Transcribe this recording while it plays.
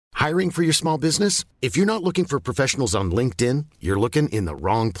Hiring for your small business? If you're not looking for professionals on LinkedIn, you're looking in the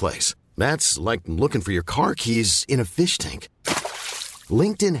wrong place. That's like looking for your car keys in a fish tank.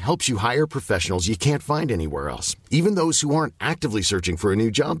 LinkedIn helps you hire professionals you can't find anywhere else, even those who aren't actively searching for a new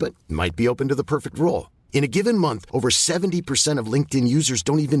job but might be open to the perfect role. In a given month, over 70% of LinkedIn users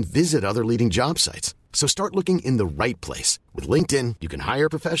don't even visit other leading job sites. So start looking in the right place. With LinkedIn, you can hire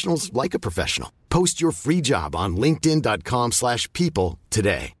professionals like a professional. Post your free job on linkedin.com/people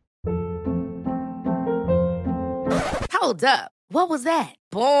today. Hold up. What was that?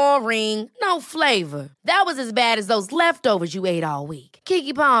 Boring. No flavor. That was as bad as those leftovers you ate all week.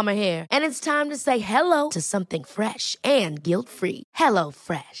 Keke Palmer here, and it's time to say hello to something fresh and guilt-free. Hello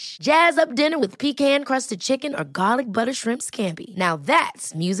Fresh. Jazz up dinner with pecan-crusted chicken or garlic butter shrimp scampi. Now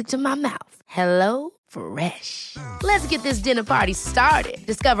that's music to my mouth. Hello Fresh. Let's get this dinner party started.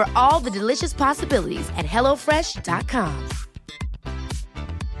 Discover all the delicious possibilities at hellofresh.com.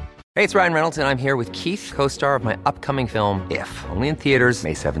 Hey, it's Ryan Reynolds, and I'm here with Keith, co-star of my upcoming film, If, only in theaters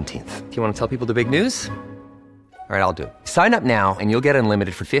May 17th. Do you want to tell people the big news? All right, I'll do it. Sign up now and you'll get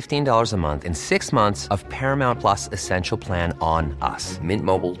unlimited for $15 a month and 6 months of Paramount Plus Essential Plan on us.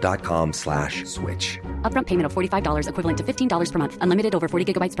 MintMobile.com/switch. Upfront payment of $45 equivalent to $15 per month. Unlimited over 40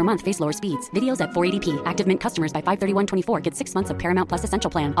 gigabytes per month. Face lower speeds. Videos at 480p. Active Mint customers by 531.24 get 6 months of Paramount Plus Essential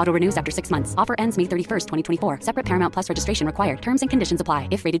Plan. Auto renews after 6 months. Offer ends May 31st, 2024. Separate Paramount Plus registration required. Terms and conditions apply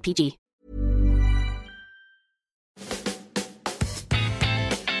if rated PG.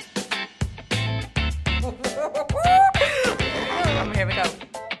 Here we go.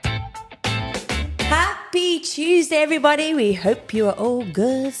 Happy Tuesday, everybody. We hope you are all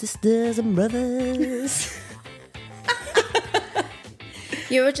good, sisters and brothers.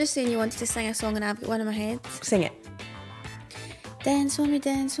 You were just saying you wanted to sing a song and I've got one in my head. Sing it. Dance for me,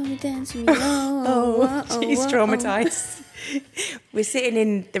 dance for me, dance for me. Oh, She's traumatised. We're sitting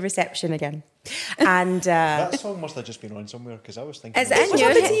in the reception again. And that song must have just been on somewhere because I was thinking. Is it in your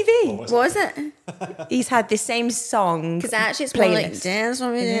on the head? TV? Was it? He's had the same song. Because actually it's more like playlist. dance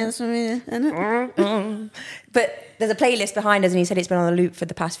for me, dance for me. Isn't it? But there's a playlist behind us, and he said it's been on a loop for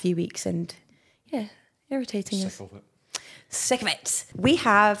the past few weeks, and yeah, irritating us. Sick of it. Sick of it. We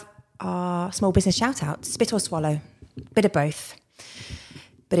have our small business shout out, spit or swallow, bit of both.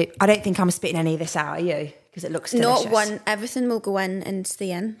 But I don't think I'm spitting any of this out, are you? Because it looks delicious. Not one. Everything will go in and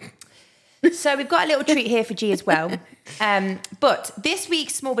stay in. So we've got a little treat here for G as well. But this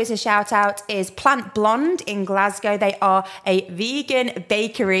week's small business shout out is Plant Blonde in Glasgow. They are a vegan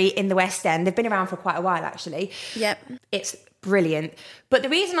bakery in the West End. They've been around for quite a while, actually. Yep. It's brilliant. But the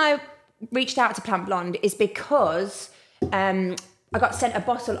reason I reached out to Plant Blonde is because I got sent a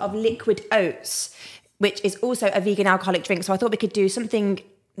bottle of liquid oats, which is also a vegan alcoholic drink. So I thought we could do something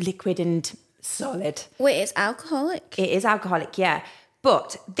liquid and solid. Wait, it's alcoholic? It is alcoholic, yeah.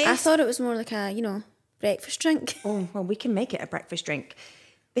 But this... I thought it was more like a, breakfast drink. Oh, well, we can make it a breakfast drink.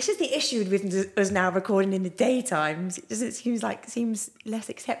 This is the issue with us now recording in the daytimes. It doesn't seems less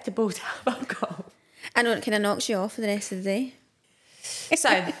acceptable to have alcohol. I know it kind of knocks you off for the rest of the day. So,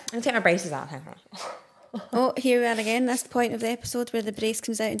 I'm going to take my braces out. Hang on. Oh, here we are again. That's the point of the episode where the brace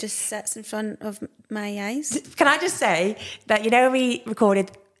comes out and just sits in front of my eyes. Can I just say that, when we recorded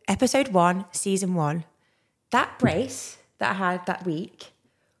episode 1, season 1, that brace that I had that week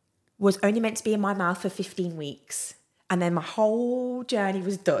was only meant to be in my mouth for 15 weeks. And then my whole journey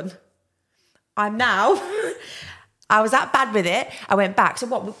was done. I was that bad with it. I went back. So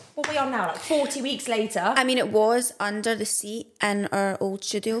what are we on now? Like 40 weeks later? I mean, it was under the seat in our old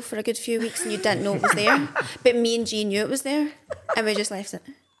studio for a good few weeks and you didn't know it was there. But me and G knew it was there and we just left it.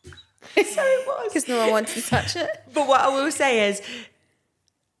 So it was. Because no one wanted to touch it. But what I will say is,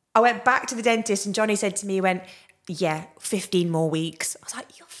 I went back to the dentist and Johnny said to me, 15 more weeks. I was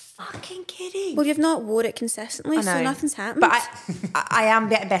like, you're fucking kidding. Well, you've not wore it consistently, so nothing's happened. But I am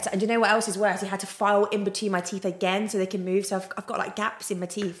getting better. And do you know what else is worse? He had to file in between my teeth again so they can move. So I've got like gaps in my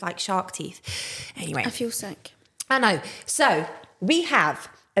teeth, like shark teeth. Anyway. I feel sick. I know. So we have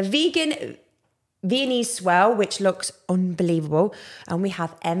a vegan Viennese swirl, which looks unbelievable. And we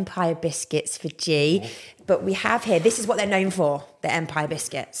have Empire biscuits for G. But we have here, this is what they're known for, the Empire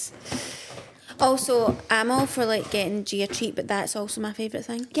biscuits. Also, I'm all for getting G a treat, but that's also my favourite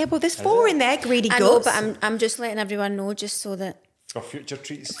thing. Yeah, well, there's 4 in there, greedy goats. I know, but I'm just letting everyone know just so that... For future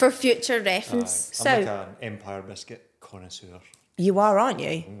treats? For future reference. I'm like an Empire biscuit connoisseur. You are, aren't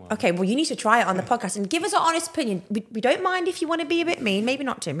you? Okay, well, you need to try it on the podcast and give us our honest opinion. We don't mind if you want to be a bit mean, maybe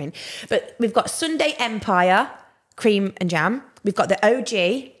not too mean. But we've got Sunday Empire, cream and jam. We've got the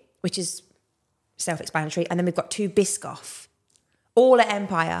OG, which is self-explanatory. And then we've got 2 Biscoff, all at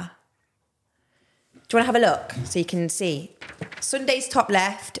Empire. Do you want to have a look so you can see? Sunday's top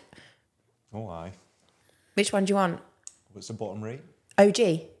left, Oh, aye. Which one do you want? What's the bottom right? OG?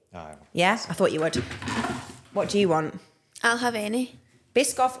 Aye. Yeah, I thought you would. What do you want? I'll have any.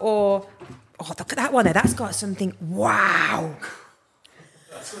 Biscoff or... Oh, look at that one there. That's got something... Wow.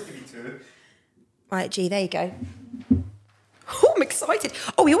 That's going to be two. Right, G, there you go. Oh, I'm excited.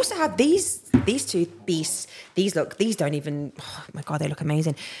 Oh, we also have these two beasts. These don't even... Oh, my God, they look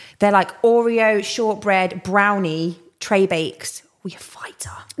amazing. They're like Oreo, shortbread, brownie, tray bakes. Oh, you're a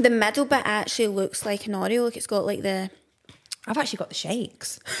fighter. The middle bit actually looks like an Oreo. Like it's got like the... I've actually got the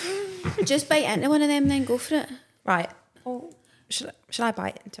shakes. Just bite into one of them, then go for it. Right. Oh, should I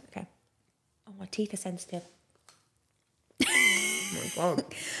bite into it? Okay. Oh, my teeth are sensitive. Oh, my God.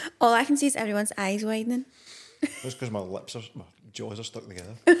 All I can see is everyone's eyes widening. That's because my jaws are stuck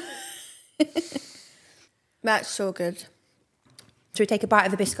together. That's so good. Should we take a bite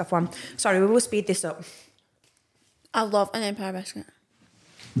of the Biscoff one? Sorry, we will speed this up. I love an Empire biscuit.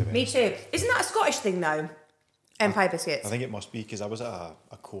 Me too. Isn't that a Scottish thing, though? Empire biscuits. I think it must be because I was at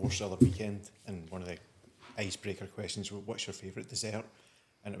a course the other weekend and one of the icebreaker questions was, what's your favourite dessert?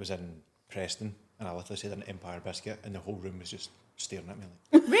 And it was in Preston and I literally said an Empire biscuit and the whole room was just staring at me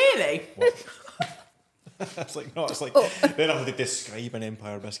like... Really? It's like, no, it's like... Then I had to describe an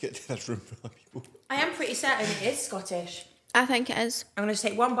Empire biscuit to this room full of people. I am pretty certain it is Scottish. I think it is. I'm going to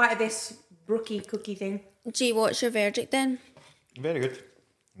take one bite of this brookie cookie thing. Gee, what's your verdict then? Very good.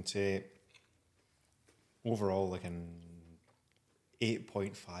 I'd say overall like an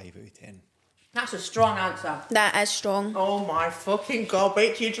 8.5 out of 10. That's a strong answer. That is strong. Oh my fucking God,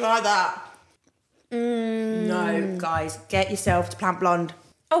 wait till you try that. No, guys, get yourself to Plant Blonde.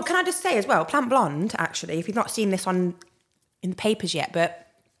 Oh, can I just say as well, Plant Blonde, actually, if you've not seen this in the papers yet, but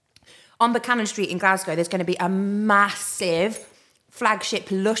on Buchanan Street in Glasgow, there's going to be a massive flagship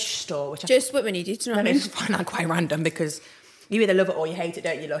Lush store. Which Just what we needed, do you know what I mean? I find that quite random because you either love it or you hate it,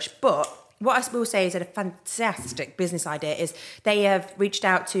 don't you, Lush? But what I will say is that a fantastic business idea is they have reached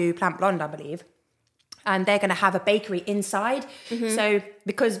out to Plant Blonde, I believe, and they're going to have a bakery inside. Mm-hmm. So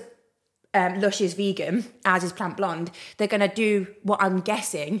because Lush is vegan, as is Plant Blonde, they're going to do what I'm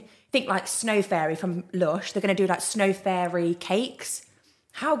guessing, think like Snow Fairy from Lush. They're going to do like Snow Fairy cakes.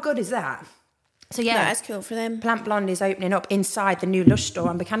 How good is that? So yeah, that's cool for them. Plant Blonde is opening up inside the new Lush store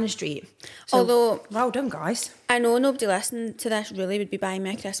on Buchanan Street. So, although, well done, guys. I know nobody listening to this really would be buying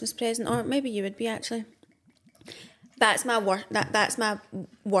me a Christmas present, or maybe you would be actually. That's my worst. That's my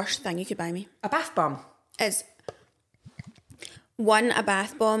worst thing you could buy me. A bath bomb. Is 1, a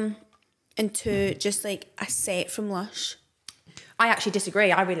bath bomb, and 2, just like a set from Lush. I actually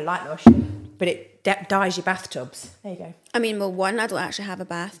disagree. I really like Lush, but it dyes your bathtubs. There you go. I mean, well, 1, I don't actually have a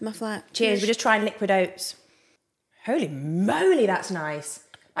bath in my flat. Cheers. We're just trying liquid oats. Holy moly, that's nice.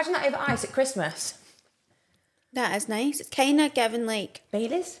 Imagine that over ice at Christmas. That is nice. It's kind of giving like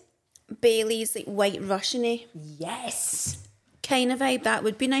Baileys? Bailey's, like White Russian-y Yes. kind of vibe. That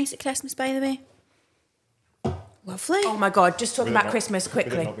would be nice at Christmas, by the way. Lovely. Oh my God, just talking Would it about not- Christmas Would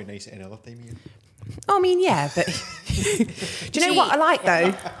quickly. it not be nice at any other time of year? Oh, I mean, yeah, but do you know what I like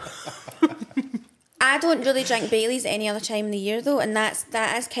though? I don't really drink Bailey's any other time in the year though, and that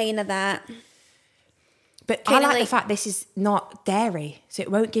is kind of that. But Kinda I like the like- fact this is not dairy, so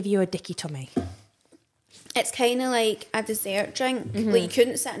it won't give you a dicky tummy. It's kind of like a dessert drink. Mm-hmm. Like you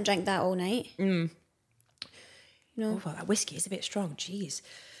couldn't sit and drink that all night. No. Oh, well, that whiskey is a bit strong. Jeez.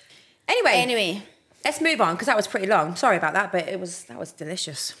 Anyway, let's move on because that was pretty long. Sorry about that, but that was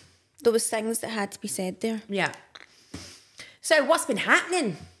delicious. there was things that had to be said there. Yeah. So what's been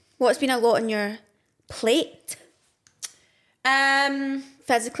happening? What's been a lot on your plate?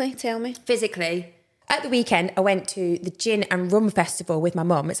 Physically, tell me. Physically, at the weekend, I went to the Gin and Rum Festival with my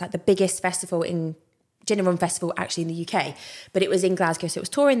mum. It's like the biggest festival Gin and Rum Festival actually in the UK, but it was in Glasgow, so it was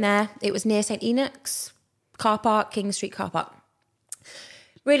touring there. It was near St Enoch's car park, King Street car park.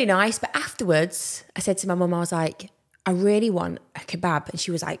 Really nice, but afterwards, I said to my mum, I was like, I really want a kebab, and she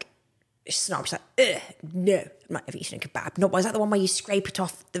was like, snob. She's like, ugh, no, I'm not ever eating a kebab. No, was that the one where you scrape it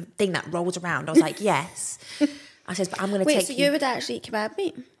off the thing that rolls around? I was like, yes. I said, but I'm going to take Wait, so you would actually eat kebab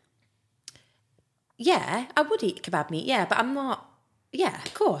meat? Yeah, I would eat kebab meat, yeah, but I'm not, yeah,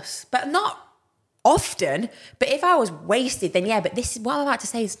 of course, but not often. But if I was wasted, then yeah, but this is what I'm about to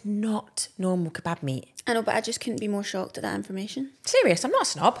say is not normal kebab meat. I know, but I just couldn't be more shocked at that information. Serious, I'm not a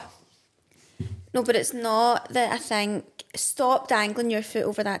snob. No, but it's not that I think... Stop dangling your foot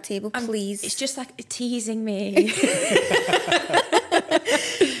over that table, please. It's just like teasing me.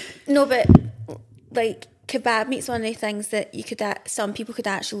 No, but like kebab meat's one of the things that you could some people could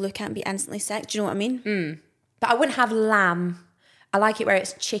actually look at and be instantly sick. Do you know what I mean? But I wouldn't have lamb. I like it where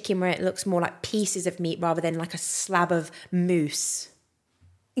it's chicken, where it looks more like pieces of meat rather than like a slab of mousse.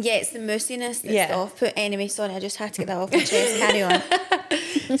 Yeah, it's the moussiness that's the off-put. Anyway, sorry, I just had to get that off my chest. Carry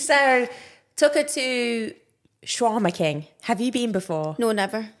on. So, took her to Shawarma King. Have you been before? No,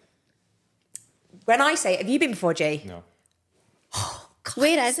 never. When I say, have you been before, G? No.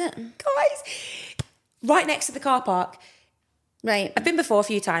 Where is it? Guys, right next to the car park. Right. I've been before a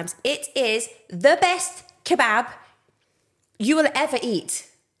few times. It is the best kebab you will ever eat.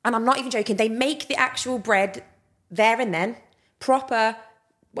 And I'm not even joking. They make the actual bread there and then. Proper,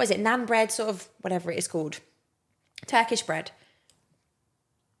 what is it, naan bread, sort of, whatever it is called. Turkish bread.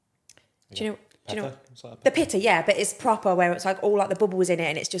 Do you know? The pitta, yeah, but it's proper where it's like all like the bubbles in it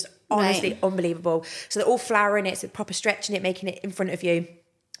and it's just honestly unbelievable. So they're all flouring it, so proper stretching it, making it in front of you.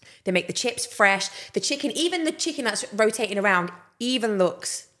 They make the chips fresh. The chicken, even the chicken that's rotating around, even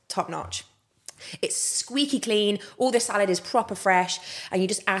looks top notch. It's squeaky clean. All the salad is proper fresh. And you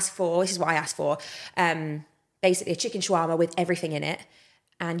just ask for, this is what I asked for, basically a chicken shawarma with everything in it.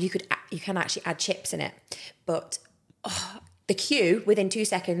 And you can actually add chips in it. But the queue within 2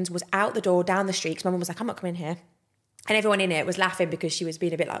 seconds was out the door, down the street. Because my mum was like, I'm not coming here. And everyone in it was laughing because she was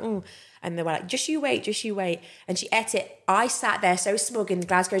being a bit like, oh. And they were like, just you wait. And she ate it. I sat there so smug in the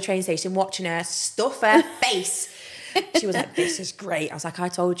Glasgow train station watching her stuff her face. She was like, this is great. I was like, I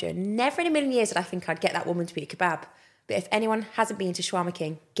told you. Never in a million years did I think I'd get that woman to eat a kebab. But if anyone hasn't been to Shawarma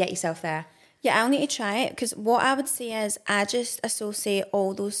King, get yourself there. Yeah, I'll need to try it because what I would say is I just associate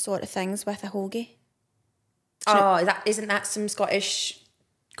all those sort of things with a hoagie. Isn't that some Scottish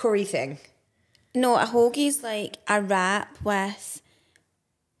curry thing? No, a hoagie's like a wrap with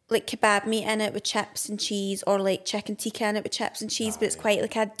like kebab meat in it with chips and cheese, or like chicken tikka in it with chips and cheese, but it's quite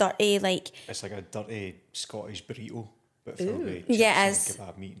like a dirty, like... It's like a dirty Scottish burrito, but filled with chips and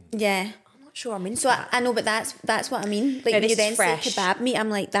kebab meat. Yeah. I'm not sure I'm into So that. I know, but that's what I mean. Like, No, when you then fresh. say kebab meat, I'm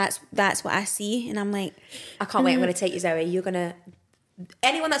like, that's what I see, and I'm like... I can't wait. I'm going to take you, Zoe. You're going to...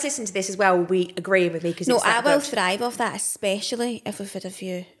 Anyone that's listening to this as well will be agreeing with me because it's that I will good. thrive off that, especially if we've had a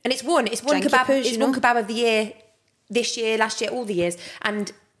few. And it's one Drinky kebab. poos, It's you one know? kebab of the year, this year, last year, all the years.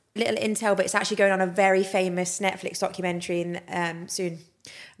 And little intel, but it's actually going on a very famous Netflix documentary soon.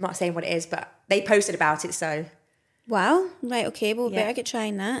 I'm not saying what it is, but they posted about it. So, Wow. Right. Okay. Well, we better get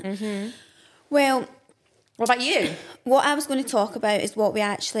trying that. Mm-hmm. Well, what about you? what I was going to talk about is what we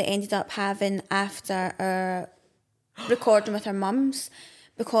actually ended up having after our recording with our mums,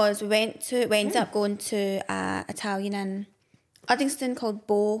 because we ended up going to Italian in Uddingston called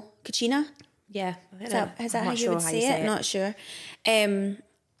Bo Cucina. Yeah, Is that how you would say it? Not sure.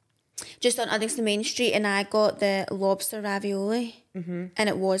 Just on Uddingston Main Street, and I got the lobster ravioli, and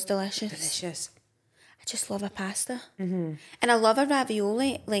it was delicious. Delicious. I just love a pasta, and I love a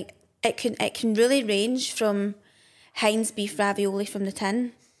ravioli. Like it can really range from Heinz beef ravioli from the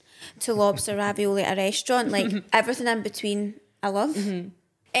tin to lobster ravioli at a restaurant. Like everything in between, I love.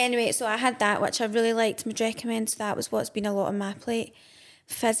 Anyway, so I had that, which I really liked and would recommend. So that was what's been a lot on my plate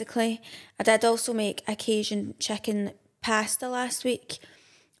physically. I did also make a Cajun chicken pasta last week,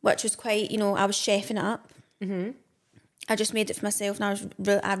 which was quite, I was chefing it up. I just made it for myself, and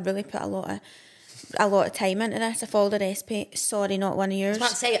I really put a lot of time into this. I followed the recipe. Sorry, not one of yours. I was about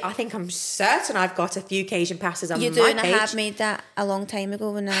to say, I think I'm certain I've got a few Cajun pastas on my page. You do, and I have made that a long time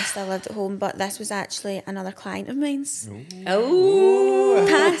ago when I still lived at home, but this was actually another client of mine's. Oh,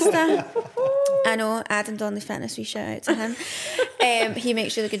 Pasta. I know, Adam Donnelly Fitness, we shout out to him. He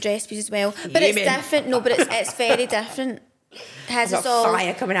makes really good recipes as well. But it's different. No, but it's very different. I've got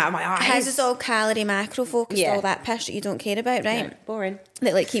fire coming out of my eyes. His is all calorie macro focused, all that pish that you don't care about, right? No, boring.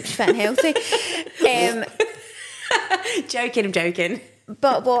 That like keeps you fit and healthy. I'm joking.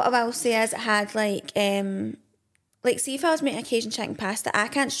 But what I will say is it had like see if I was making a Cajun chicken pasta, I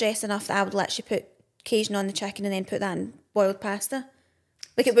can't stress enough that I would literally put Cajun on the chicken and then put that in boiled pasta.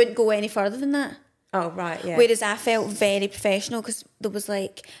 Like it wouldn't go any further than that. Oh, right, yeah. Whereas I felt very professional because there was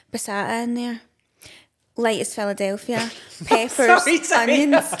like passata in there. Light as Philadelphia, peppers,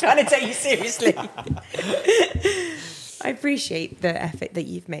 onions. I'm trying to take you seriously. I appreciate the effort that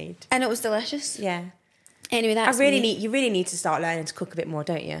you've made. And it was delicious. Yeah. Anyway, that's you really need to start learning to cook a bit more,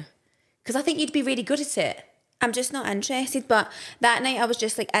 don't you? Because I think you'd be really good at it. I'm just not interested. But that night I was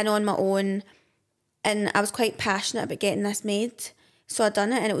just like in on my own, and I was quite passionate about getting this made. So I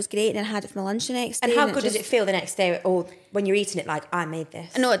done it, and it was great, and I had it for my lunch the next day. And how good does it feel the next day, or when you're eating it, like, I made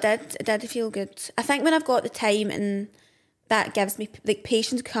this? No, it did. It did feel good. I think when I've got the time, and that gives me, like,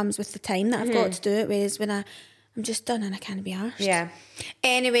 patience comes with the time that I've got to do it, whereas when I'm just done and I can't be arsed. Yeah.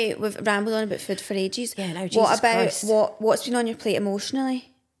 Anyway, we've rambled on about food for ages. Yeah, no, Jesus What about, Christ. what's been on your plate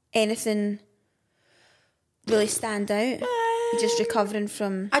emotionally? Anything really stand out? You're just recovering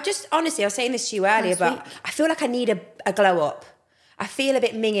from... Honestly, I was saying this to you earlier, but I feel like I need a glow up. I feel a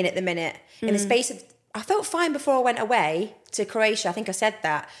bit minging at the minute. In the space of, I felt fine before I went away to Croatia. I think I said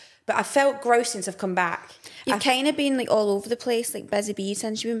that. But I felt gross since I've come back. You've kind of been like all over the place, like busy bee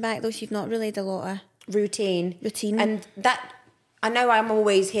since you've been back, though, so you've not really had a lot of routine. And that, I know I'm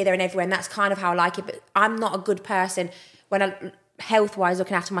always here, there and everywhere, and that's kind of how I like it, but I'm not a good person when I, health-wise,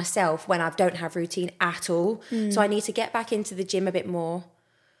 looking after myself when I don't have routine at all. So I need to get back into the gym a bit more.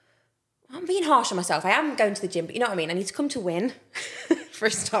 I'm being harsh on myself. I am going to the gym, but you know what I mean? I need to come to win for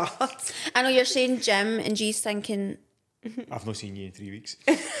a start. I know you're saying gym and G's thinking... I've not seen you in 3 weeks.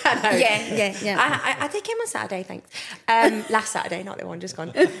 I know. Yeah. I did came on Saturday, thanks. Last Saturday, not the one just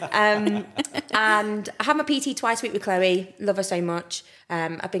gone. And I have my PT twice a week with Chloe. Love her so much.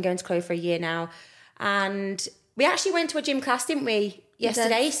 I've been going to Chloe for a year now. And we actually went to a gym class, didn't we?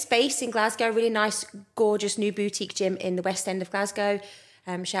 Yesterday, Space in Glasgow. Really nice, gorgeous new boutique gym in the West End of Glasgow.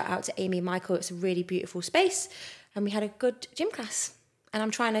 Shout out to Amy and Michael. It's a really beautiful space. And we had a good gym class. And I'm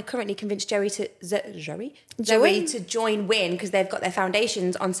trying to currently convince Zoe to join WIN because they've got their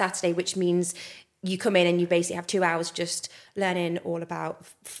foundations on Saturday, which means you come in and you basically have 2 hours just learning all about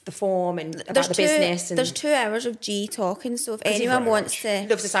the form and about the business. And there's 2 hours of G talking, so if anyone wants to...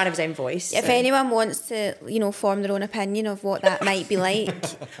 Loves the sound of his own voice. If anyone wants to, form their own opinion of what that might be like...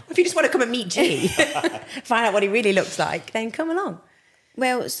 If you just want to come and meet G, find out what he really looks like, then come along.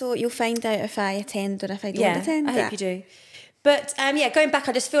 Well, so you'll find out if I attend or if I don't attend. I hope you do. But going back,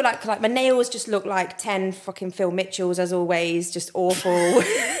 I just feel like my nails just look like 10 fucking Phil Mitchells as always, just awful.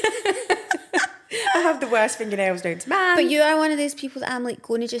 I have the worst fingernails known to man. But you are one of those people that I'm like,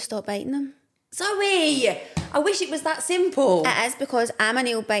 going to just stop biting them. Zoe, I wish it was that simple. It is, because I'm a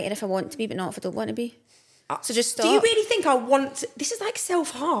nail biter if I want to be, but not if I don't want to be. So just stop. Do you really think I want to, this is like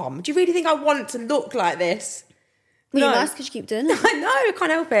self-harm. Do you really think I want to look like this? Well, you must, because you keep doing it. I know, I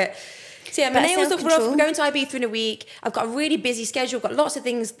can't help it. So my nails look rough. I'm going to Ibiza in a week. I've got a really busy schedule. I've got lots of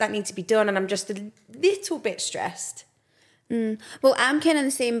things that need to be done, and I'm just a little bit stressed. Well, I'm kind of in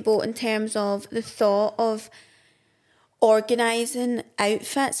the same boat in terms of the thought of organising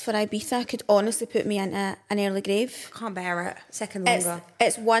outfits for Ibiza could honestly put me into an early grave. I can't bear it. Second longer.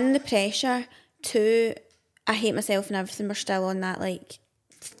 It's one, the pressure. Two, I hate myself and everything. We're still on that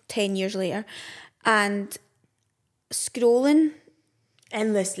 10 years later. And scrolling...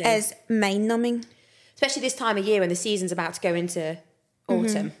 endlessly is mind-numbing, especially this time of year when the season's about to go into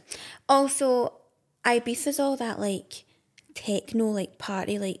autumn. Also, Ibiza's all that techno,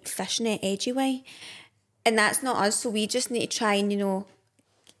 party, fishnet edgy way, and that's not us. So we just need to try and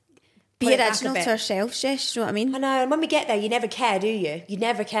be original to ourselves. Jess, you know what I mean? I know. And when we get there, you never care, do you? You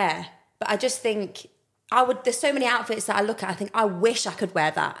never care. But I just think there's so many outfits that I look at. I think I wish I could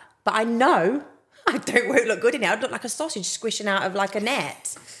wear that, but I know. I won't look good in it. I'd look like a sausage squishing out of a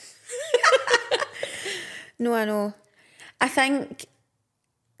net. No, I know. I think,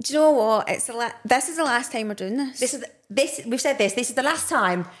 do you know what? This is the last time we're doing this. We've said this. This is the last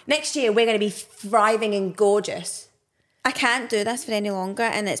time. Next year, we're going to be thriving and gorgeous. I can't do this for any longer,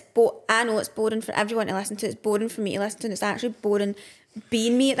 and I know it's boring for everyone to listen to. It's boring for me to listen to, and it's actually boring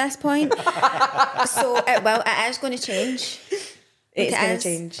being me at this point. So it is going to change. It's going to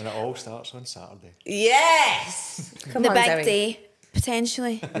change. And it all starts on Saturday. Yes! Come on, on, the big Zoe. day,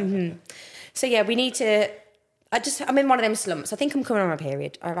 potentially. Mm-hmm. So we need to... I'm in one of them slumps. I think I'm coming on my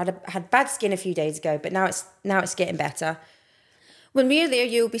period. I had bad skin a few days ago, but now it's getting better. When we're there,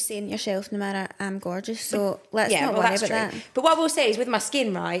 you'll be saying to yourself, no matter, I'm gorgeous, so let's not worry about that. But what I will say is with my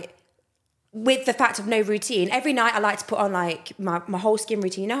skin, right, with the fact of no routine, every night I like to put on my whole skin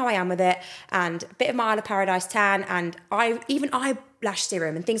routine. You know how I am with it, and a bit of my Isle of Paradise tan, and even eyelash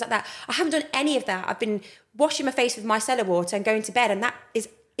serum and things like that. I haven't done any of that. I've been washing my face with micellar water and going to bed, and that is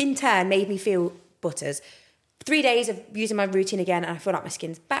in turn made me feel butters. 3 days of using my routine again, and I feel like my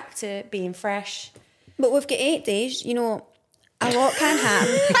skin's back to being fresh. But we've got 8 days. A lot can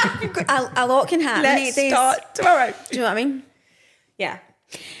happen. a lot can happen. Let's start tomorrow. Do you know what I mean? Yeah.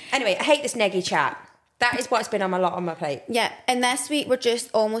 Anyway, I hate this neggy chat. That is what's been on my plate. Yeah, and this week we're just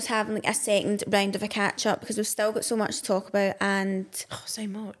almost having a second round of a catch up because we've still got so much to talk about, and so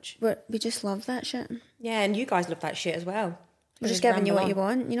much. We just love that shit. Yeah, and you guys love that shit as well. We're just giving you what you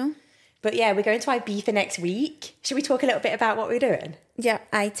want, But yeah, we're going to Ibiza next week. Should we talk a little bit about what we're doing? Yeah,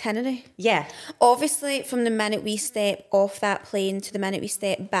 itinerary. Yeah. Obviously, from the minute we step off that plane to the minute we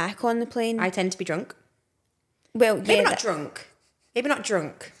step back on the plane, I tend to be drunk. Well, yeah, maybe not drunk. Maybe not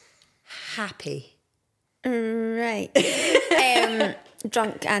drunk. Happy. Right.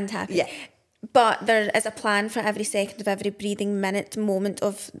 Drunk and happy. Yeah. But there is a plan for every second of every breathing minute, moment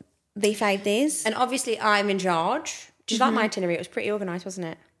of the 5 days. And obviously I'm in charge. Did you like my itinerary? It was pretty organised, wasn't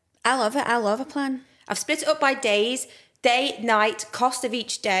it? I love it. I love a plan. I've split it up by days. Day, night, cost of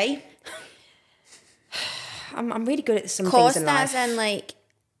each day. I'm really good at some Cost things in life. as in like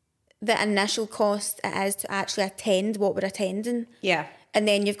the initial cost it is to actually attend what we're attending. Yeah. And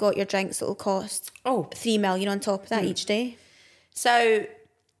then you've got your drinks that'll cost $3 million on top of that each day. So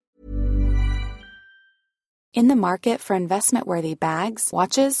In the market for investment-worthy bags,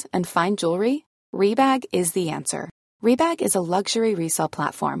 watches, and fine jewelry, Rebag is the answer. Rebag is a luxury resale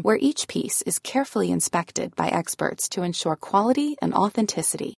platform where each piece is carefully inspected by experts to ensure quality and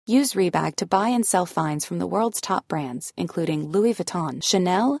authenticity. Use Rebag to buy and sell finds from the world's top brands, including Louis Vuitton,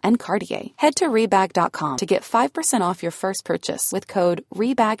 Chanel, and Cartier. Head to Rebag.com to get 5% off your first purchase with code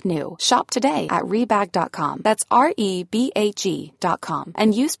REBAGNEW. Shop today at Rebag.com. That's REBAG.com.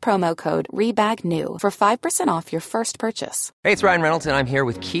 And use promo code REBAGNEW for 5% off your first purchase. Hey, it's Ryan Reynolds, and I'm here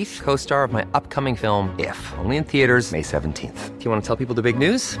with Keith, co-star of my upcoming film, If, only in theaters May 17th. Do you want to tell people the big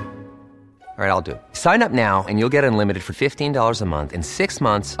news? All right, I'll do it. Sign up now and you'll get unlimited for $15 a month and 6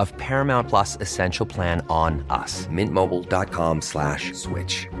 months of Paramount Plus Essential Plan on us.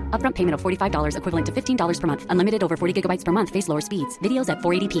 MintMobile.com/switch. Upfront payment of $45 equivalent to $15 per month. Unlimited over 40 gigabytes per month. Face lower speeds. Videos at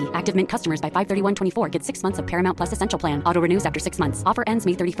 480p. Active Mint customers by 531.24 get 6 months of Paramount Plus Essential Plan. Auto renews after 6 months. Offer ends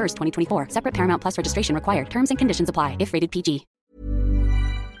May 31st, 2024. Separate Paramount Plus registration required. Terms and conditions apply if rated PG.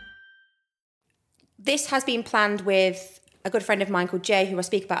 this has been planned with a good friend of mine called Jay, who I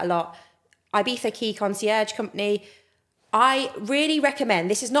speak about a lot. Ibiza Key Concierge Company. I really recommend,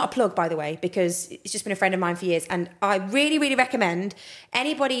 this is not a plug, by the way, because it's just been a friend of mine for years, and I really, really recommend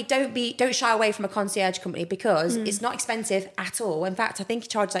anybody don't shy away from a concierge company, because it's not expensive at all. In fact, I think he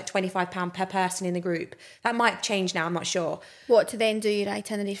charges like £25 per person in the group. That might change now, I'm not sure. What, to then do your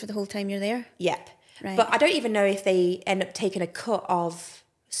itinerary for the whole time you're there? Yep. Right. But I don't even know if they end up taking a cut of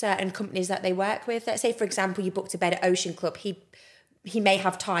certain companies that they work with. Let's say, for example, you booked a bed at Ocean Club. He may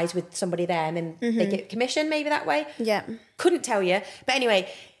have ties with somebody there, and then they get commission maybe that way. Yeah. Couldn't tell you. But anyway,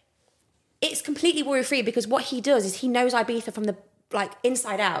 it's completely worry-free, because what he does is he knows Ibiza from the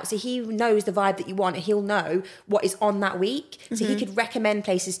inside out. So he knows the vibe that you want, and he'll know what is on that week. So he could recommend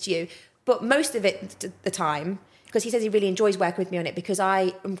places to you. But most of it, the time, because he says he really enjoys working with me on it, because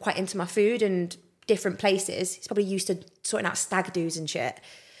I am quite into my food and different places. He's probably used to sorting out stag do's and shit.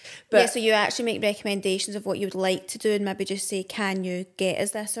 But yeah, so you actually make recommendations of what you would like to do, and maybe just say, can you get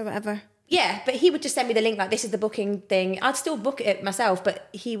us this or whatever? yeah, but he would just send me the link, this is the booking thing. I'd still book it myself, but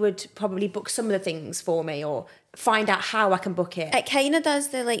he would probably book some of the things for me, or find out how I can book it. It kind of does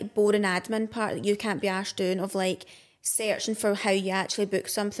the boring admin part that you can't be asked doing, of searching for how you actually book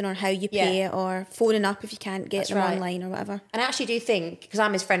something, or how you pay it, or phoning up if you can't get them online or whatever. And I actually do think, because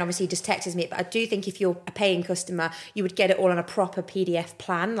I'm his friend, obviously he just texts me, but I do think if you're a paying customer, you would get it all on a proper PDF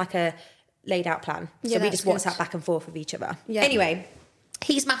plan, like a laid out plan. So we just WhatsApp back and forth with each other. Yeah. Anyway,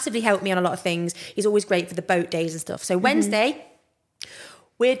 he's massively helped me on a lot of things. He's always great for the boat days and stuff. So Wednesday,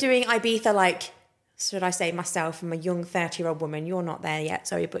 we're doing Ibiza should I say myself, I'm a young 30-year-old woman. You're not there yet,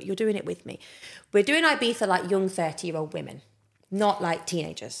 sorry, but you're doing it with me. We're doing Ibiza like young 30-year-old women, not like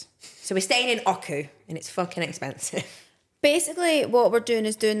teenagers. So we're staying in Oku, and it's fucking expensive. Basically, what we're doing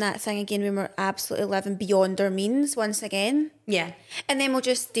is doing that thing again when we're absolutely living beyond our means once again. Yeah. And then we'll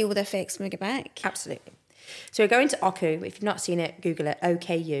just deal with the effects when we get back. Absolutely. So we're going to Oku. If you've not seen it, Google it.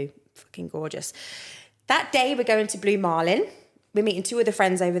 OKU. Fucking gorgeous. That day, we're going to Blue Marlin. We're meeting 2 other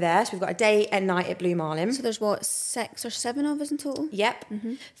friends over there. So we've got a day and night at Blue Marlin. So there's 6 or 7 of us in total? Yep.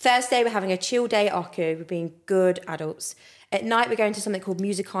 Thursday, we're having a chill day at Oku. We're being good adults. At night, we're going to something called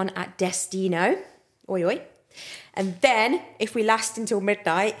Musicon at Destino. Oi, oi. And then, if we last until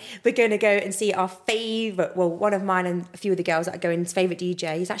midnight, we're going to go and see our favourite, one of mine and a few of the girls that are going's favourite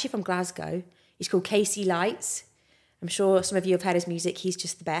DJ. He's actually from Glasgow. He's called Casey Lights. I'm sure some of you have heard his music. He's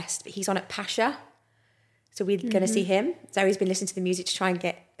just the best. But he's on at Pasha. So we're going to see him. Zoe's been listening to the music to try and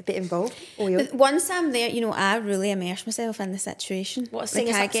get a bit involved. But once I'm there, I really immerse myself in the situation.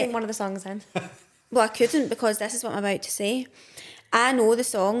 Sing one of the songs then? Well, I couldn't, because this is what I'm about to say. I know the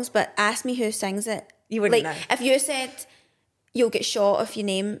songs, but ask me who sings it. You wouldn't know. If you said you'll get shot if you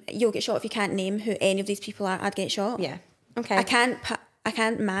can't name who any of these people are, I'd get shot. Yeah. Okay. I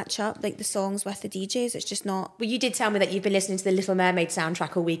can't match up the songs with the DJs. It's just not. Well, you did tell me that you've been listening to the Little Mermaid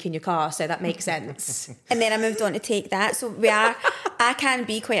soundtrack all week in your car, so that makes sense. And then I moved on to Take That. So I can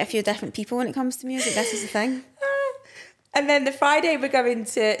be quite a few different people when it comes to music. This is the thing. And then the Friday, we're going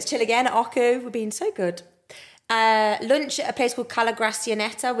to chill again at Oku. We're being so good. Lunch at a place called Cala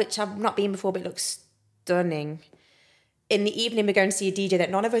Gracianetta, which I've not been before, but it looks stunning. In the evening, we're going to see a DJ that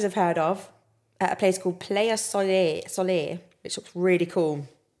none of us have heard of at a place called Playa Soler, which looks really cool.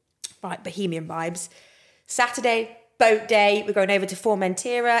 Right, bohemian vibes. Saturday, boat day. We're going over to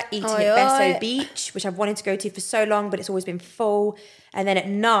Formentera, eating at Besso Beach, which I've wanted to go to for so long, but it's always been full. And then at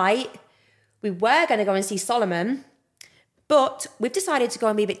night, we were going to go and see Solomon, but we've decided to go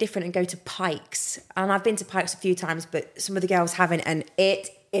and be a bit different and go to Pikes. And I've been to Pikes a few times, but some of the girls haven't, and it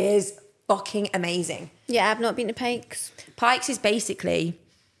is fucking amazing. Yeah, I've not been to Pikes. Pikes is basically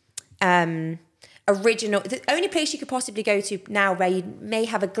original, the only place you could possibly go to now where you may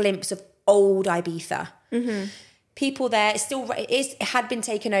have a glimpse of old Ibiza. Mm-hmm. People there, it had been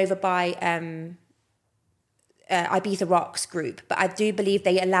taken over by Ibiza Rocks group, but I do believe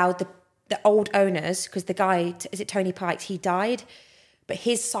they allowed the old owners, because the guy, is it Tony Pikes, he died, but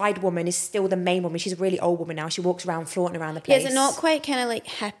his side woman is still the main woman. She's a really old woman now. She walks around flaunting around the place. Yeah, is it not quite kind of like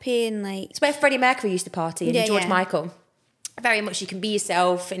hippie and like... It's where Freddie Mercury used to party and George Michael. Very much you can be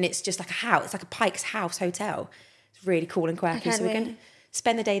yourself, and it's just like a house. It's like a Pikes House hotel. It's really cool and quirky. So we're going to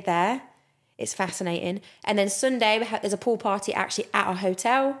spend the day there. It's fascinating. And then Sunday, there's a pool party actually at our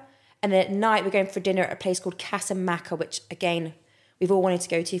hotel. And then at night, we're going for dinner at a place called Casa Maca, which, again, we've all wanted to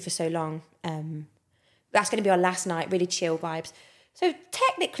go to for so long. That's going to be our last night, really chill vibes. So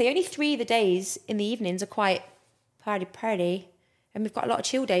technically, only 3 of the days in the evenings are quite party. And we've got a lot of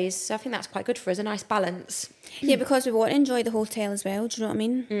chill days. So I think that's quite good for us, a nice balance. Yeah, because we want to enjoy the hotel as well. Do you know what I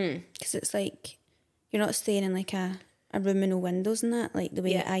mean? Because it's like, you're not staying in like a room with no windows and that, like the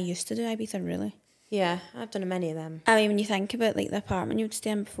way I used to do Ibiza, really. Yeah, I've done many of them. I mean, when you think about like the apartment you would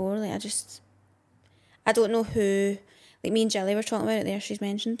stay in before, like I don't know who, like me and Jilly were talking about it there, she's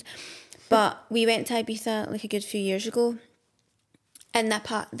mentioned, but we went to Ibiza like a good few years ago, and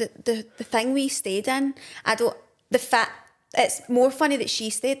the thing we stayed in, it's more funny that she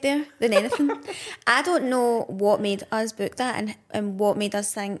stayed there than anything. I don't know what made us book that and what made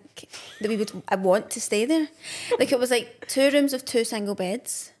us think that we would want to stay there. Like, it was like 2 rooms of 2 single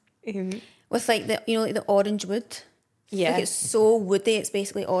beds with like the orange wood. Yeah. Like, it's so woody, it's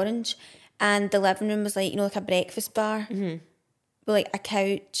basically orange. And the living room was like, like a breakfast bar with like a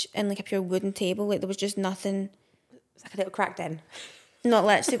couch and like a pure wooden table. Like, there was just nothing. It's like a little crack den. Not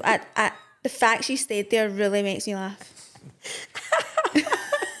literally. The fact she stayed there really makes me laugh.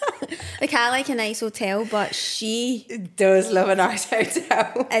 Like, I like a nice hotel, but she does love a nice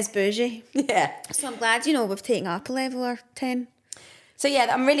hotel. Is bougie. Yeah. So I'm glad, we've taken up a level or 10. So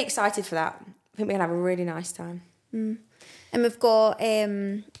yeah, I'm really excited for that. I think we're going to have a really nice time. And we've got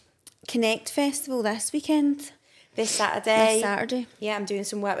Connect Festival this weekend. This Saturday. This Saturday. Yeah, I'm doing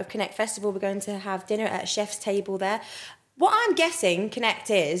some work with Connect Festival. We're going to have dinner at a chef's table there. What I'm guessing Connect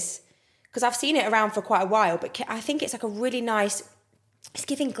is, because I've seen it around for quite a while, but I think it's like a really nice, it's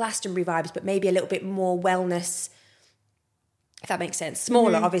giving Glastonbury vibes, but maybe a little bit more wellness, if that makes sense.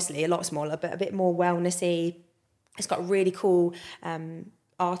 Smaller, obviously, a lot smaller, but a bit more wellnessy. It's got really cool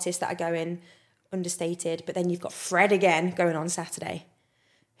artists that are going, understated, but then you've got Fred again going on Saturday,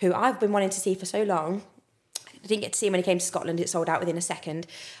 who I've been wanting to see for so long. I didn't get to see him when he came to Scotland. It sold out within a second.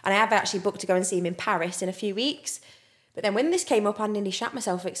 And I have actually booked to go and see him in Paris in a few weeks. But then when this came up, I nearly shat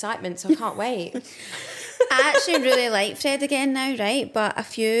myself with excitement, so I can't wait. I actually really like Fred again now, right? But a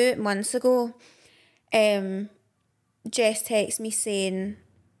few months ago, Jess texted me saying,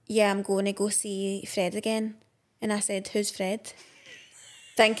 yeah, I'm going to go see Fred again. And I said, who's Fred?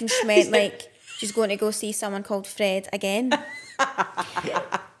 Thinking she meant like she's going to go see someone called Fred again.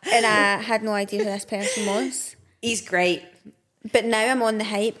 And I had no idea who this person was. He's great. But now I'm on the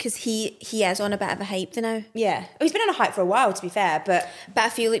hype, because he is on a bit of a hype now. Yeah. Oh, he's been on a hype for a while, to be fair, but I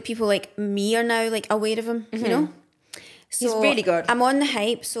feel like people like me are now like aware of him, So he's really good. I'm on the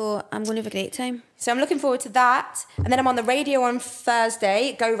hype, so I'm going to have a great time. So I'm looking forward to that. And then I'm on the radio on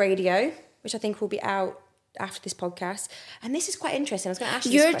Thursday, Go Radio, which I think will be out after this podcast. And this is quite interesting. I was going to ask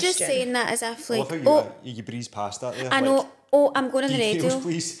you You're this just question. saying that as if like, I love how you breeze past that there. I know. I'm going on the details, radio.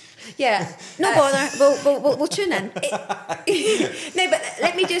 Please. Yeah. No bother. We'll tune in. No, but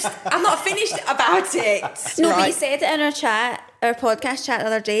let me just... I'm not finished about it. No, right? but you said it in our podcast chat the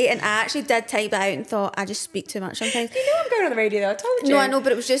other day, and I actually did type it out and thought, I just speak too much sometimes. You know I'm going on the radio though, I told you. No, I know,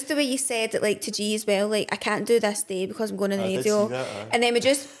 but it was just the way you said it, like to G as well, like, I can't do this day because I'm going on the radio. Did see that, and then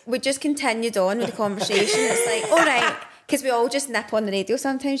we just continued on with the conversation. It's like, all right, because we all just nip on the radio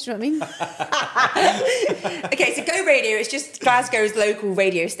sometimes, do you know what I mean? Okay, so Go Radio, it's just Glasgow's local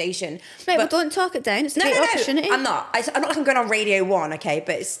radio station. Right, but don't talk it down, it's a great opportunity. I'm not like I'm going on Radio 1, okay,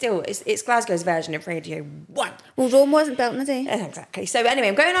 but it's Glasgow's version of Radio 1. Well, Rome wasn't built in a day. Exactly. So anyway,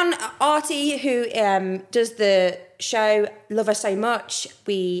 I'm going on Artie, who does the show. Love her so much.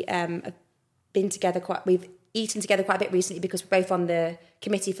 We have been together we've eaten together quite a bit recently because we're both on the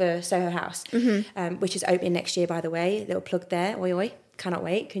committee for Soho House, which is opening next year, by the way. Little plug there. Oi, oi. Cannot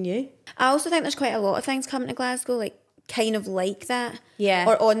wait. Can you? I also think there's quite a lot of things coming to Glasgow, like kind of like that. Yeah.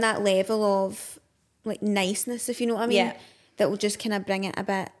 Or on that level of like niceness, if you know what I mean. Yeah. That will just kind of bring it a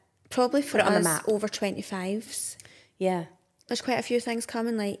bit, probably for Put it on the us, map. over 25s. Yeah. There's quite a few things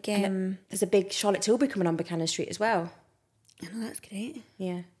coming, like... There's a big Charlotte Tilbury coming on Buchanan Street as well. I know, that's great.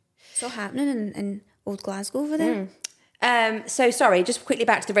 Yeah. It's all happening in Old Glasgow over there. So sorry, just quickly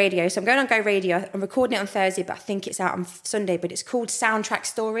back to the radio. So I'm going on Go Radio. I'm recording it on Thursday, but I think it's out on Sunday. But it's called Soundtrack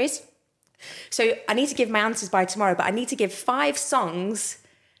Stories. So I need to give my answers by tomorrow, but I need to give 5 songs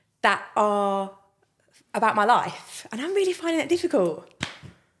that are about my life. And I'm really finding it difficult.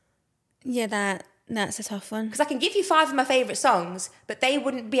 Yeah, that's a tough one. Because I can give you 5 of my favourite songs, but they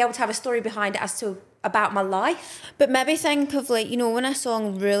wouldn't be able to have a story behind it as to about my life. But maybe think of like, you know, when a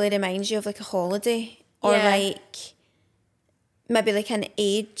song really reminds you of like a holiday or Yeah. like maybe like an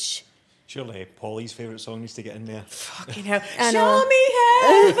age. Surely Polly's favourite song needs to get in there. Fucking hell. I know. Show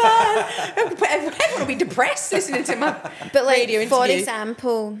me heaven. Everyone will be depressed listening to my But like, radio for interview.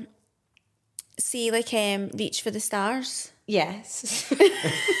 example, see like Reach for the Stars. Yes.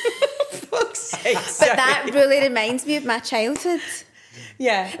 Fuck's sake, But sorry. that really reminds me of my childhood.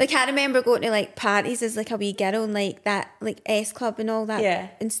 Yeah. Like I remember going to like parties as like a wee girl and like that like S Club and all that. Yeah.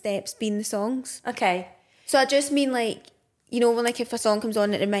 And Steps being the songs. Okay. So I just mean like, you know, when like if a song comes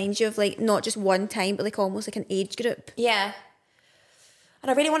on, it reminds you of like not just one time, but like almost like an age group. Yeah. And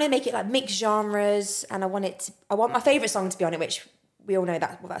I really want to make it like mixed genres, and I want my favourite song to be on it, which we all know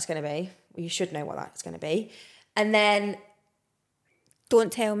what that's going to be. Well, you should know what that's going to be. And then,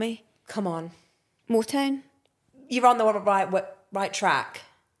 Don't Tell Me. come on, Motown. you're on the right track.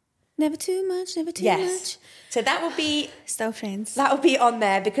 Never too much, never too Yes. much. So that will be Still Friends. on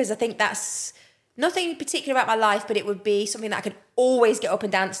there, because I think that's nothing particular about my life, but it would be something that I could always get up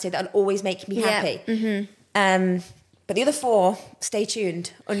and dance to, that would always make me happy. Mm-hmm. But the other 4, stay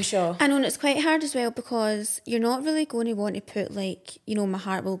tuned, unsure. I know, and it's quite hard as well because you're not really going to want to put like, you know, My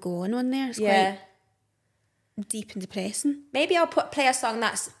Heart Will Go On there. It's Yeah. quite deep and depressing. Maybe I'll play a song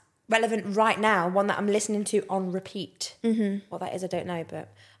that's relevant right now, one that I'm listening to on repeat. Mm-hmm. What that is, I don't know,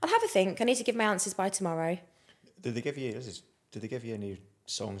 but I'll have a think. I need to give my answers by tomorrow. Did they give you any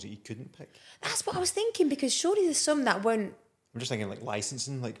songs that you couldn't pick? That's what I was thinking, because surely there's some that won't. I'm just thinking like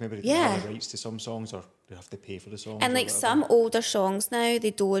licensing, like maybe they Yeah. don't have the rights to some songs, or they have to pay for the songs. And or like whatever. some older songs now,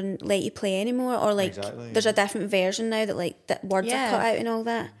 they don't let you play anymore, or like Exactly, there's yeah. a different version now that like that words Yeah. are cut out and all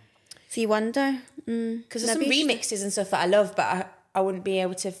that. So you wonder. Because there's some Maybe you should- remixes and stuff that I love, but I wouldn't be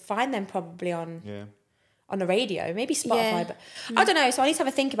able to find them probably on the radio. Maybe Spotify, Yeah. but I don't know. So I need to have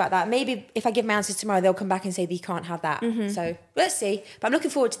a think about that. Maybe if I give my answers tomorrow, they'll come back and say that you can't have that. So let's see. But I'm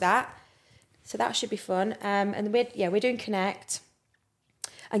looking forward to that. So that should be fun. And we're doing Connect.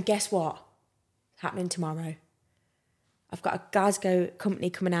 And guess what? Happening tomorrow. I've got a Glasgow company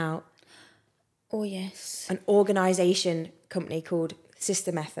coming out, Oh yes. an organisation company called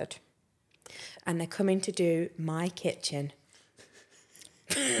Sister Method. And they're coming to do my kitchen.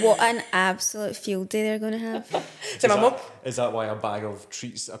 What an absolute field day they're going to have. So my mum... Is that why a bag of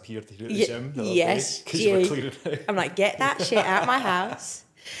treats appeared here at the Ye- gym? the other yes, day? 'Cause you were gee. clearing out. I'm like, get that shit out of my house.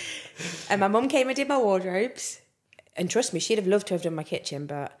 And my mum came and did my wardrobes. And trust me, she'd have loved to have done my kitchen,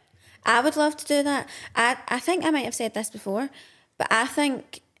 but... I would love to do that. I think I might have said this before, but I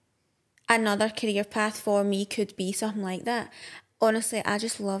think another career path for me could be something like that. Honestly, I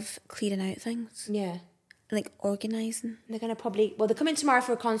just love clearing out things. Yeah. Like organising. They're going to probably... Well, they're coming tomorrow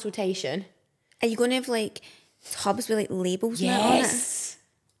for a consultation. Are you going to have like tubs with like labels and that on it? Yes.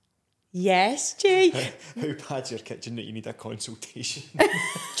 Yes, Gee. How bad's your kitchen that you need a consultation?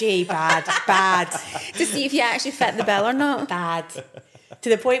 Gee, bad. To see if you actually fit the bill or not. Bad. To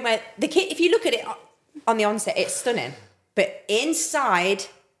the point where the kit, if you look at it on the onset, it's stunning. But inside,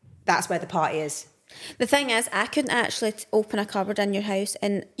 that's where the party is. The thing is, I couldn't actually open a cupboard in your house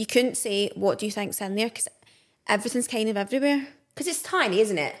and you couldn't say, what do you think's in there? Because everything's kind of everywhere. Because it's tiny,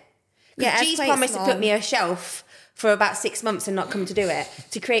 isn't it? Yeah, Because it's G's quite promised small. to put me a shelf for about 6 months and not come to do it,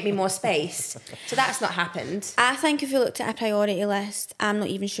 to create me more space. So that's not happened. I think if you looked at a priority list, I'm not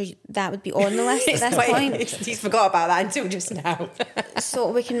even sure that would be on the list at this point. He's forgot about that until just now.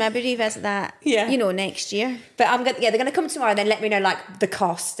 So we can maybe revisit that, Yeah. you know, next year. But they're going to come tomorrow and then let me know like the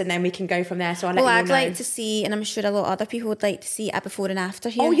cost, and then we can go from there. So I'll let Well, you I'd know. like to see, and I'm sure a lot of other people would like to see a before and after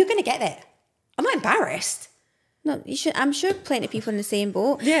here. Oh, you're going to get it. I'm not embarrassed. No, you should. I'm sure plenty of people in the same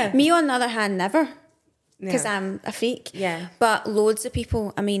boat. Yeah. Me, on the other hand, never. Because Yeah. I'm a freak. Yeah. But loads of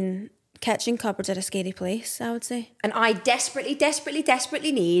people, I mean, kitchen cupboards are a scary place, I would say. And I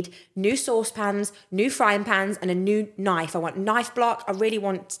desperately need new saucepans, new frying pans, and a new knife. I want knife block.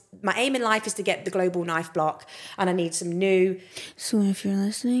 My aim in life is to get the global knife block, and I need some new. So if you're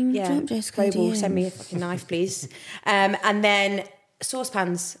listening, drop Jessica global, DMs. send me a fucking knife, please. And then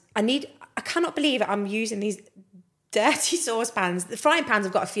saucepans. I cannot believe I'm using these dirty saucepans. The frying pans,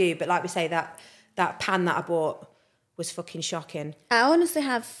 I've got a few, but like we say, that pan that I bought was fucking shocking. I honestly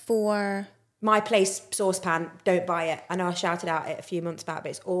have 4. My Place saucepan, don't buy it. I know I shouted out it a few months back, but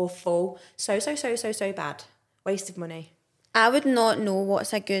it's awful. So bad. Waste of money. I would not know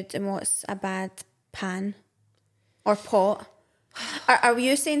what's a good and what's a bad pan or pot. Are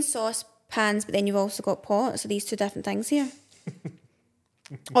you saying saucepans, but then you've also got pots? Are these 2 different things here?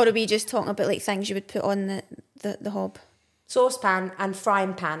 Or are we just talking about like things you would put on the hob? Saucepan and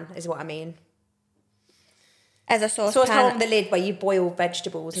frying pan is what I mean. As a saucepan. Saucepan on the lid where you boil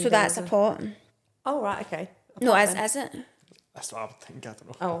vegetables. So that's a pot. Oh, right, okay. No, is it? That's what I would think. I don't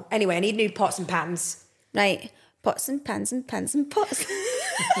know. Oh, anyway, I need new pots and pans. Right. Pots and pans and pans and pots.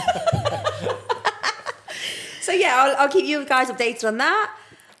 So yeah, I'll keep you guys updated on that.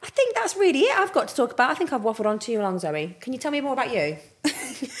 I think that's really it I've got to talk about. I think I've waffled on too long, Zoe. Can you tell me more about you?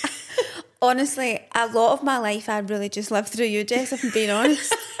 Honestly, a lot of my life I really just lived through you, Jess, if I'm being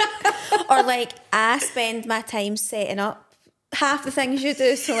honest. Or like I spend my time setting up half the things you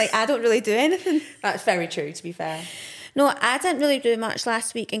do, so like I don't really do anything. That's very true, to be fair. No, I didn't really do much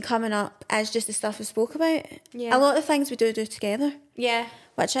last week, and coming up as just the stuff we spoke about. Yeah. A lot of the things we do together. Yeah.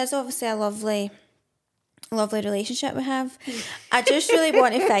 Which is obviously a lovely relationship we have. I just really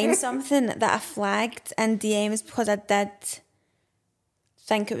want to find something that I flagged in DMs because I did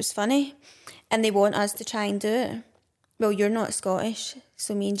think it was funny and they want us to try and do it. Well, you're not Scottish,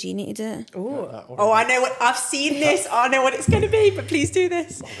 so me and G need to do it. Oh, I know what I've seen this. I know what it's going to be, but please do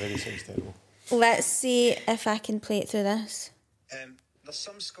this. Already sounds terrible. Let's see if I can play it through this. There's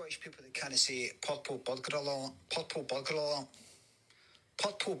some Scottish people that kind of say purple burglar alarm, purple burglar alarm,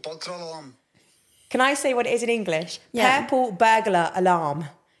 purple burglar alarm. Can I say what it is in English? Yeah. Purple burglar alarm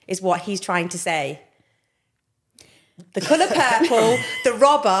is what he's trying to say. The colour purple, the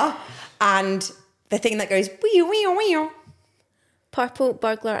robber, and the thing that goes wee wee wee. Purple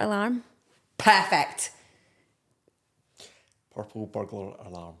burglar alarm. Perfect. Purple burglar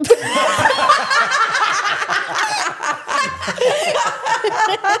alarm.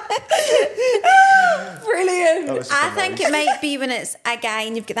 Brilliant. I think it might be when it's a guy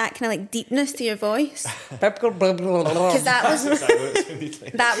and you've got that kind of like deepness to your voice. Because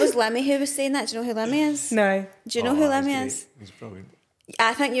that was Lemmy who was saying that. Do you know who Lemmy is? No. Do you know who Lemmy is? He's brilliant.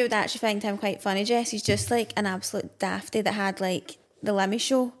 I think you would actually find him quite funny, Jess. He's just like an absolute dafty that had like the Lemmy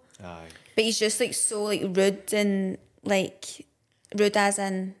show. Aye. But he's just like so like rude and like rude as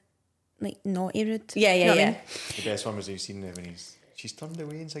in like naughty rude. Yeah, You know what I mean? The best one was you've seen when she's turned the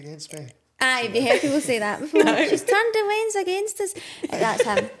wains against me. Aye, have you heard people say that before? No. She's turned the wains against us. That's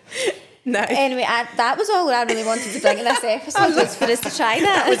him. No. Anyway, that was all I really wanted to bring in this episode was for us to try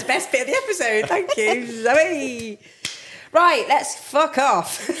that. That was the best bit of the episode. Thank you, Zoe. Right, let's fuck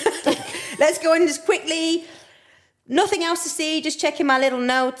off. Let's go in just quickly. Nothing else to see, just checking my little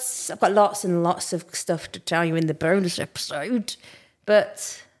notes. I've got lots and lots of stuff to tell you in the bonus episode.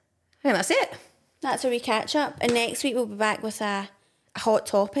 But I think that's it. That's a wee catch up. And next week we'll be back with a hot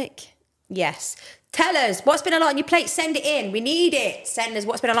topic. Yes. Tell us what's been a lot on your plate. Send it in. We need it. Send us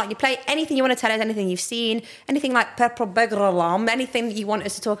what's been a lot on your plate. Anything you want to tell us, anything you've seen, anything like purple burglar alarm, anything that you want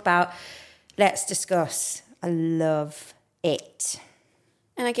us to talk about. Let's discuss. I love it.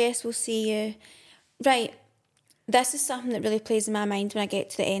 And I guess we'll see you. Right. This is something that really plays in my mind when I get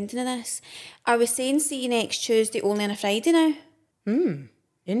to the ending of this. Are we saying see you next Tuesday only on a Friday now?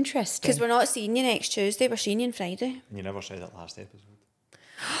 Interesting. Because we're not seeing you next Tuesday, we're seeing you on Friday. You never said that last episode.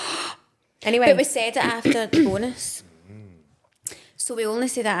 Anyway. But we said it after the bonus. So we only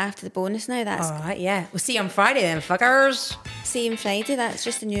say that after the bonus now. That's all right, yeah. We'll see you on Friday then, fuckers. See you on Friday. That's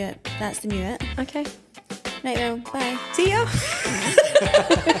just the new it. That's the new it. Okay. Right, well, bye. See ya.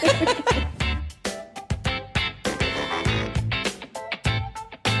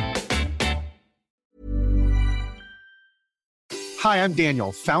 Hi, I'm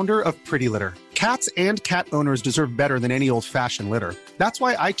Daniel, founder of Pretty Litter. Cats and cat owners deserve better than any old-fashioned litter. That's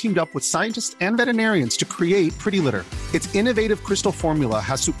why I teamed up with scientists and veterinarians to create Pretty Litter. Its innovative crystal formula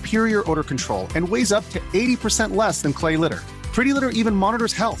has superior odor control and weighs up to 80% less than clay litter. Pretty Litter even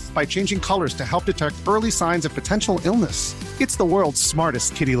monitors health by changing colors to help detect early signs of potential illness. It's the world's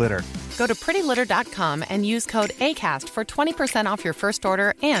smartest kitty litter. Go to prettylitter.com and use code ACAST for 20% off your first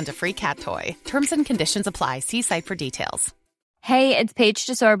order and a free cat toy. Terms and conditions apply. See site for details. Hey, it's Paige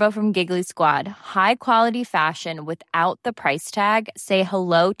DeSorbo from Giggly Squad. High quality fashion without the price tag. Say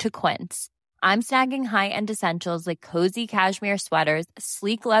hello to Quince. I'm snagging high-end essentials like cozy cashmere sweaters,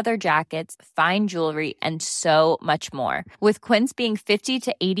 sleek leather jackets, fine jewelry, and so much more. With Quince being 50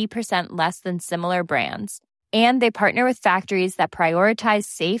 to 80% less than similar brands. And they partner with factories that prioritize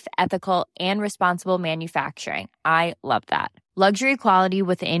safe, ethical, and responsible manufacturing. I love that. Luxury quality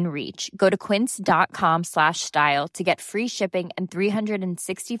within reach. Go to quince.com/style to get free shipping and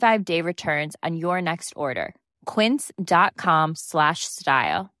 365-day returns on your next order.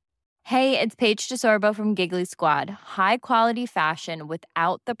 Quince.com/style. Hey, it's Paige DeSorbo from Giggly Squad. High quality fashion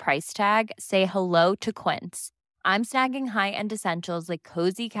without the price tag. Say hello to Quince. I'm snagging high-end essentials like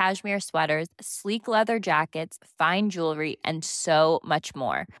cozy cashmere sweaters, sleek leather jackets, fine jewelry, and so much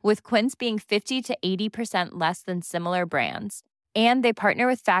more. With Quince being 50 to 80% less than similar brands. And they partner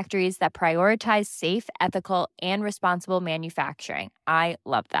with factories that prioritize safe, ethical, and responsible manufacturing. I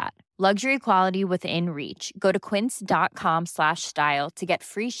love that. Luxury quality within reach. Go to quince.com/style to get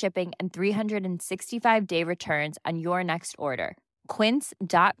free shipping and 365-day returns on your next order.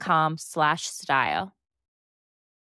 Quince.com/style.